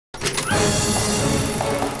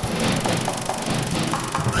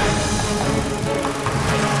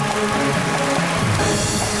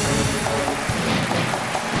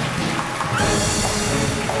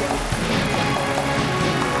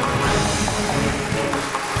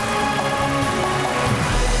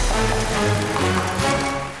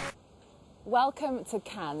welcome to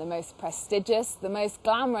Cannes, the most prestigious, the most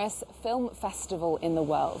glamorous film festival in the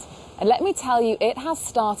world. And let me tell you, it has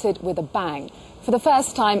started with a bang. For the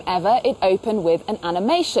first time ever, it opened with an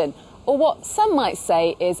animation, or what some might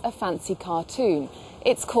say is a fancy cartoon.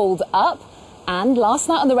 It's called Up, and last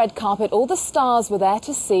night on the red carpet, all the stars were there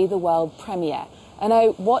to see the world premiere. And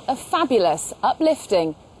oh, what a fabulous,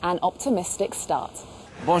 uplifting and optimistic start.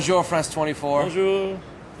 Bonjour, France 24. Bonjour.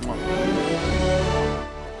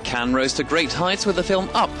 Cannes rose to great heights with the film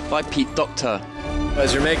Up by Peter Docter.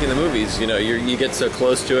 As you're making the movies, you get so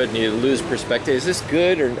close to it and you lose perspective. Is this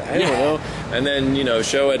good or I don't know? And then,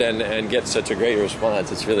 show it and get such a great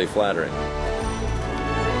response. It's really flattering.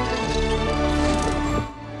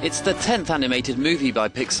 It's the 10th animated movie by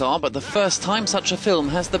Pixar, but the first time such a film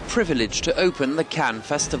has the privilege to open the Cannes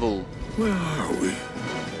Festival. Where are we?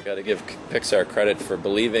 I've got to give Pixar credit for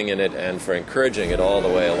believing in it and for encouraging it all the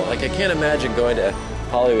way along. Like, I can't imagine going to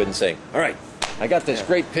Hollywood and saying, all right, I got this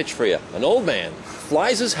great pitch for you. An old man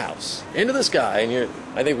flies his house into the sky, and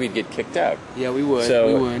I think we'd get kicked out. Yeah, we would. So,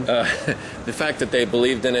 we would. The fact that they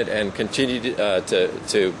believed in it and continued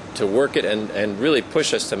to work it and really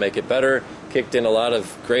push us to make it better kicked in a lot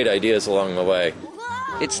of great ideas along the way.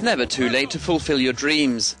 It's never too late to fulfill your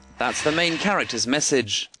dreams. That's the main character's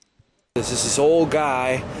message. This is this old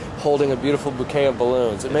guy holding a beautiful bouquet of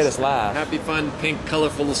balloons. It made us laugh. Happy, fun, pink,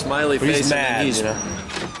 colorful, smiley face. He's mad, he's Yeah,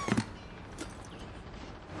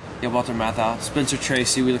 Walter Matthau, Spencer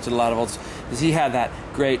Tracy. We looked at a lot of old. Because he had that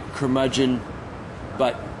great curmudgeon,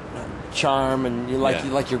 but charm, and you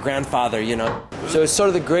like your grandfather, So it's sort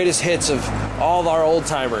of the greatest hits of all our old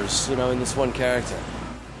timers, in this one character.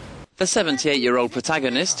 The 78-year-old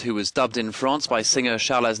protagonist, who was dubbed in France by singer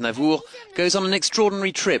Charles Aznavour, goes on an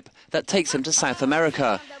extraordinary trip that takes him to South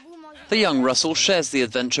America. The young Russell shares the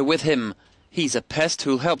adventure with him. He's a pest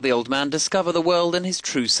who'll help the old man discover the world in his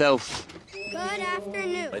true self. Good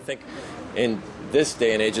afternoon. I think in this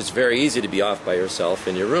day and age, it's very easy to be off by yourself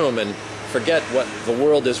in your room and forget what the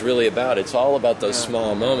world is really about. It's all about those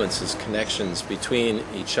small moments, those connections between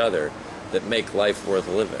each other that make life worth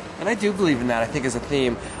living. And I do believe in that, I think, as a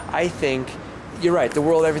theme. I think, you're right, the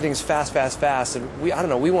world, everything's fast, fast, fast. And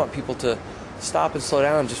we want people to stop and slow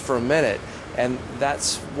down just for a minute. And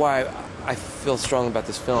that's why I feel strong about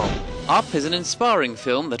this film. Up is an inspiring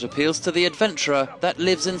film that appeals to the adventurer that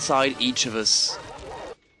lives inside each of us.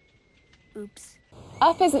 Oops.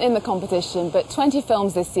 Up isn't in the competition, but 20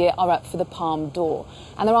 films this year are up for the Palme d'Or.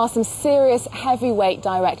 And there are some serious heavyweight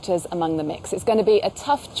directors among the mix. It's going to be a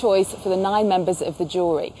tough choice for the 9 members of the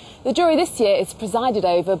jury. The jury this year is presided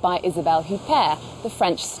over by Olivier Pere, the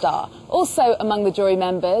French star. Also among the jury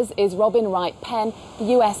members is Robin Wright Penn, the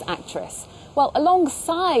US actress. Well,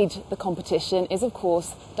 alongside the competition is, of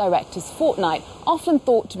course, Directors Fortnight, often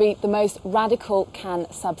thought to be the most radical Cannes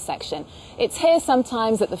subsection. It's here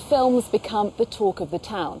sometimes that the films become the talk of the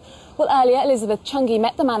town. Well, earlier, Elizabeth Chungi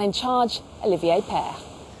met the man in charge, Olivier Pere.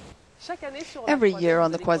 Every year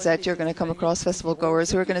on the Croisette, you're going to come across festival goers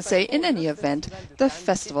who are going to say, in any event, the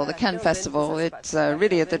festival, the Cannes Festival, it's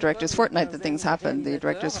really at the Directors Fortnight that things happen. The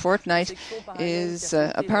Directors Fortnight is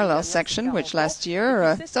a parallel section which last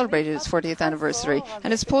year celebrated its 40th anniversary,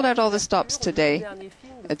 and it's pulled out all the stops today.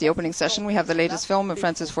 At the opening session, we have the latest film of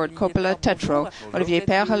Francis Ford Coppola, Tetro. Olivier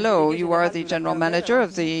Pere, hello. You are the general manager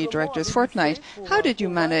of the Directors Fortnight. How did you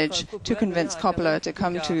manage to convince Coppola to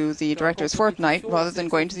come to the Directors Fortnight rather than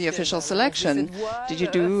going to the official selection? Did you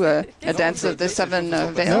do a dance of the 7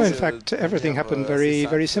 veils? No, in fact, everything happened very,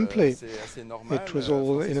 very simply. It was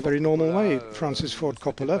all in a very normal way. Francis Ford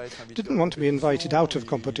Coppola didn't want to be invited out of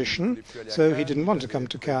competition, so he didn't want to come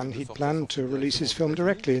to Cannes. He'd planned to release his film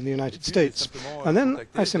directly in the United States. And then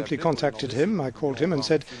I simply contacted him, I called him and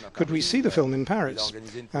said, could we see the film in Paris?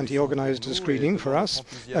 And he organized a screening for us,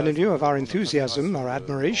 and in view of our enthusiasm, our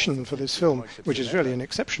admiration for this film, which is really an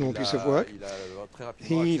exceptional piece of work,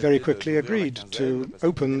 he very quickly agreed to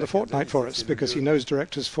open the Fortnight for us, because he knows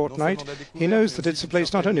Directors Fortnight. He knows that it's a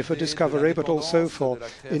place not only for discovery, but also for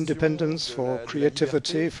independence, for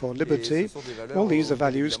creativity, for liberty. All these are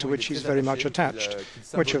values to which he's very much attached,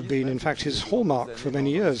 which have been, in fact, his hallmark for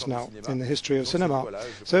many years now in the history of cinema.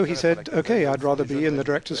 So he said, OK, I'd rather be in the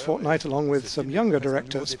Directors Fortnight along with some younger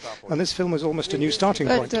directors, and this film was almost a new starting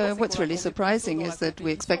point. But what's really surprising is that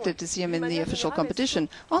we expected to see him in the official competition.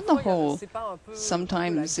 On the whole,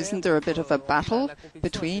 sometimes isn't there a bit of a battle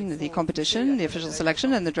between the competition, the official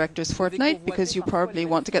selection, and the Directors Fortnight, because you probably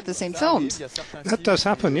want to get the same films? That does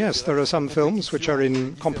happen, yes. There are some films which are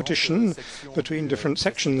in competition between different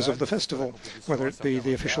sections of the festival, whether it be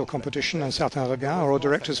the official competition and Certain Regards or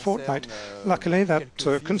Directors Fortnight. Luckily, that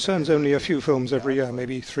concerns only a few films every year,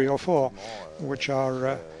 maybe 3 or 4, which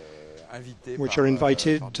are which are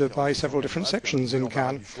invited by several different sections in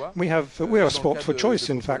Cannes. We are sport for choice,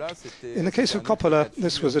 in fact. In the case of Coppola,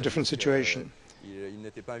 this was a different situation.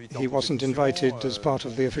 He wasn't invited as part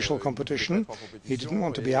of the official competition. He didn't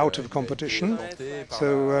want to be out of competition,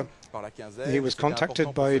 so he was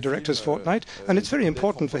contacted by Directors Fortnight, and it's very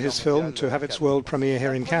important for his film to have its world premiere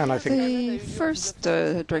here in Cannes, I think. The first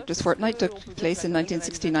Directors Fortnight took place in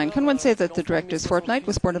 1969. Can one say that the Directors Fortnight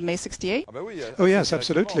was born in May 68? Oh yes,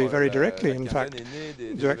 absolutely, very directly, in fact.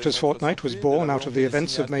 Directors Fortnight was born out of the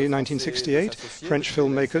events of May 1968. French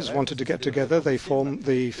filmmakers wanted to get together. They formed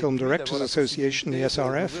the Film Directors Association, the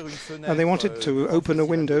SRF, and they wanted to open a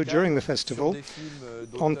window during the festival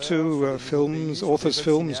onto films, authors'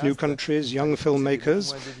 films, new countries, young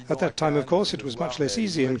filmmakers. At that time, of course, it was much less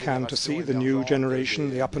easy in Cannes to see the new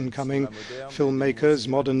generation, the up-and-coming filmmakers,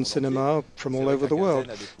 modern cinema from all over the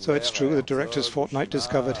world. So it's true that Directors Fortnight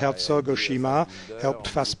discovered Herzog, Oshima,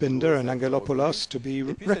 helped Fassbinder and Angelopoulos to be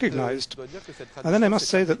recognized. And then I must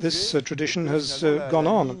say that this tradition has gone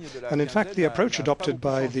on. And in fact, the approach adopted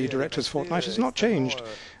by the Directors Fortnight has not changed.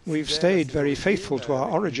 We've stayed very faithful to our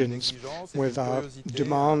origins, with our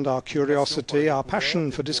demand, our curiosity, our passion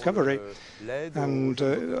for discovery, and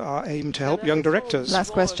our aim to help young directors. Last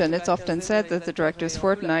question. It's often said that the Directors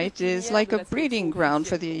Fortnight is like a breeding ground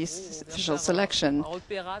for the official selection.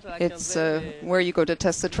 It's where you go to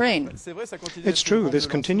test the train. It's true. This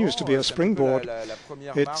continues to be a springboard.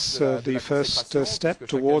 It's the first step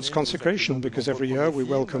towards consecration, because every year we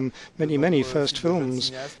welcome many first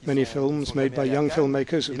films, many films made by young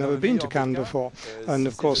filmmakers who've never been to Cannes before. And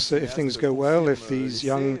of course, if things go well, if these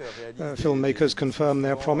young filmmakers confirm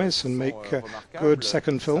their promise and make good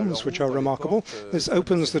second films, which are remarkable, this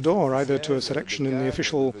opens the door either to a selection in the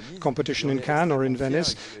official competition in Cannes or in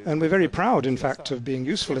Venice, and we're very proud, in fact, of being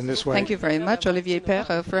useful in this way. Thank you very much, Olivier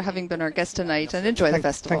Pere, for having been our guest tonight, and enjoy the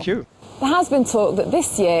festival. Thank you. There has been talk that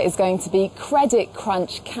this year is going to be Credit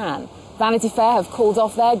Crunch Cannes. Vanity Fair have called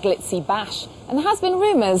off their glitzy bash, and there has been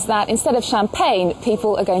rumours that instead of champagne,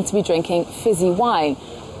 people are going to be drinking fizzy wine.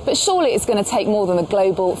 But surely it's going to take more than the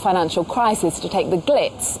global financial crisis to take the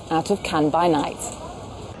glitz out of Cannes by night.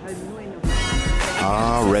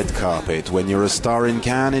 Ah, red carpet. When you're a star in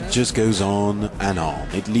Cannes, it just goes on and on.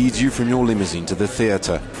 It leads you from your limousine to the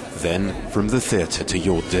theatre, then from the theatre to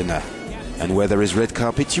your dinner. And where there is red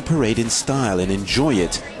carpet, you parade in style and enjoy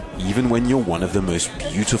it, even when you're one of the most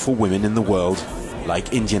beautiful women in the world,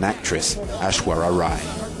 like Indian actress Aishwarya Rai.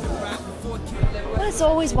 Well, it's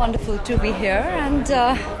always wonderful to be here, and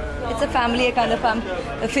it's a family I kind of am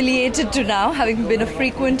affiliated to now, having been a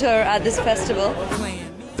frequenter at this festival.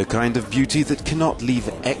 The kind of beauty that cannot leave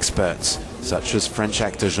experts, such as French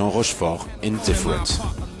actor Jean Rochefort, indifferent.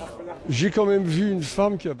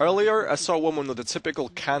 Earlier, I saw a woman with a typical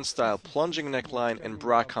Cannes-style plunging neckline and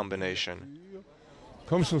bra combination.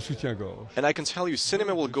 And I can tell you,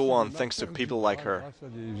 cinema will go on thanks to people like her.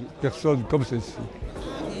 The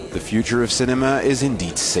future of cinema is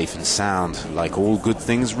indeed safe and sound. Like all good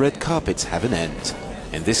things, red carpets have an end.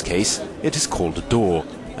 In this case, it is called a door,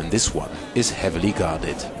 and this one is heavily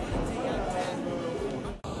guarded.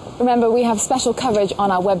 Remember, we have special coverage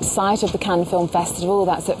on our website of the Cannes Film Festival.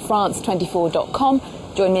 That's at france24.com.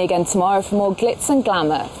 Join me again tomorrow for more glitz and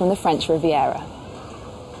glamour from the French Riviera.